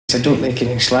I don't like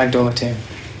getting slagged all the time.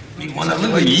 You want a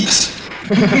little ease?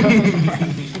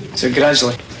 So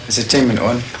gradually, as the time went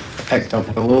on, I picked up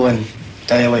the lowland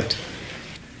dialect.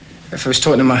 If I was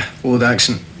talking in my old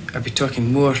accent, I'd be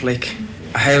talking more like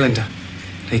a Highlander,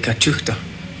 like a Tuchter,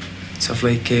 sort of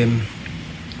like a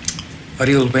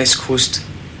real West Coast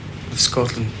of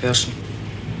Scotland person.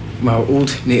 My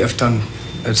old native tongue,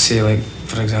 I'd say, like,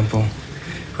 for example,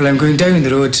 well, I'm going down the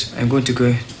road, I'm going to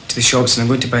go to the shops and I'm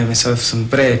going to buy myself some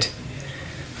bread.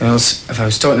 Whereas if I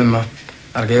was talking in my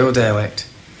Argyll dialect,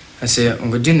 I'd say, I'm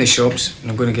going down the shops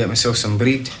and I'm going to get myself some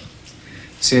bread.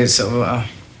 So it's sort of like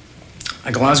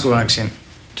a Glasgow accent.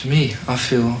 To me, I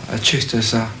feel a Tuchter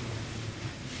is a...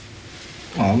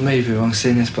 Well, maybe wrong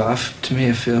saying this, but to me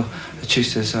I feel a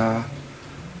Tuchter is a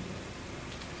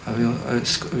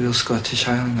real Scottish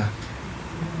Highlander.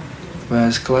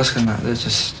 Whereas Glasgow and that, they're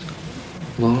just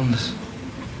lowlanders.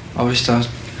 I wish I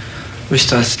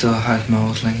still had my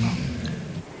old lingo.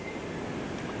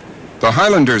 The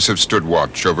Highlanders have stood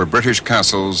watch over British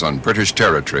castles on British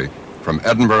territory from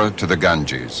Edinburgh to the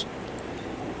Ganges.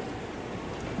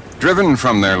 Driven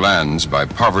from their lands by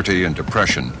poverty and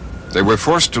oppression, they were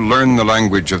forced to learn the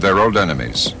language of their old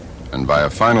enemies, and by a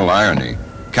final irony,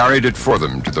 carried it for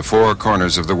them to the four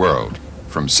corners of the world,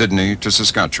 from Sydney to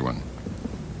Saskatchewan.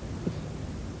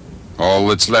 All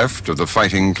that's left of the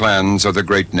fighting clans are the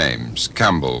great names,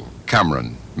 Campbell,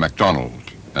 Cameron,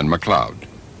 MacDonald, and MacLeod.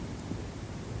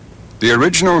 The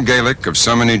original Gaelic of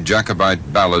so many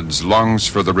Jacobite ballads longs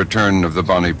for the return of the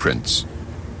bonny prince.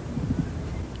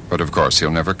 But of course he'll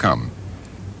never come.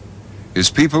 His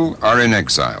people are in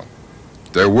exile.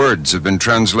 Their words have been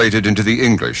translated into the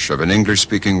English of an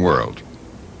English-speaking world.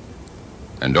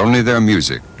 And only their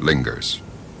music lingers.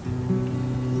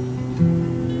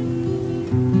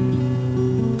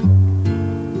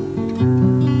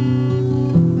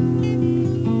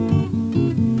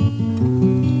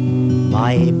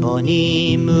 My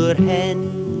bonny moor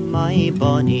hen, my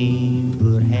bonny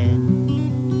moor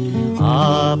hen,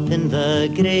 up in the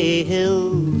grey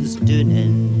hills, down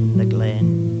in the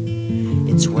glen.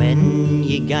 It's when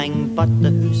ye gang but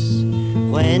the hoose,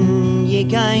 when ye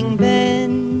gang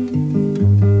ben,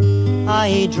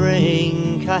 I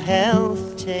drink a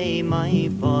health to my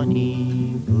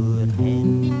bonny moor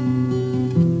hen.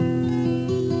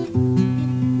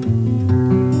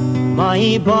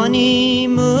 My bonny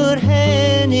moor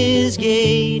hen is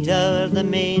gayder the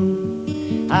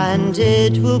main, and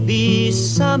it will be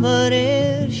summer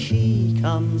ere she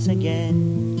comes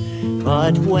again.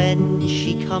 But when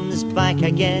she comes back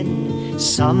again,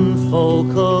 some folk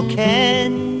will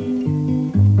ken.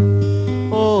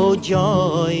 Oh,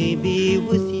 joy be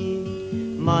with ye,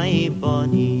 my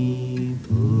bonny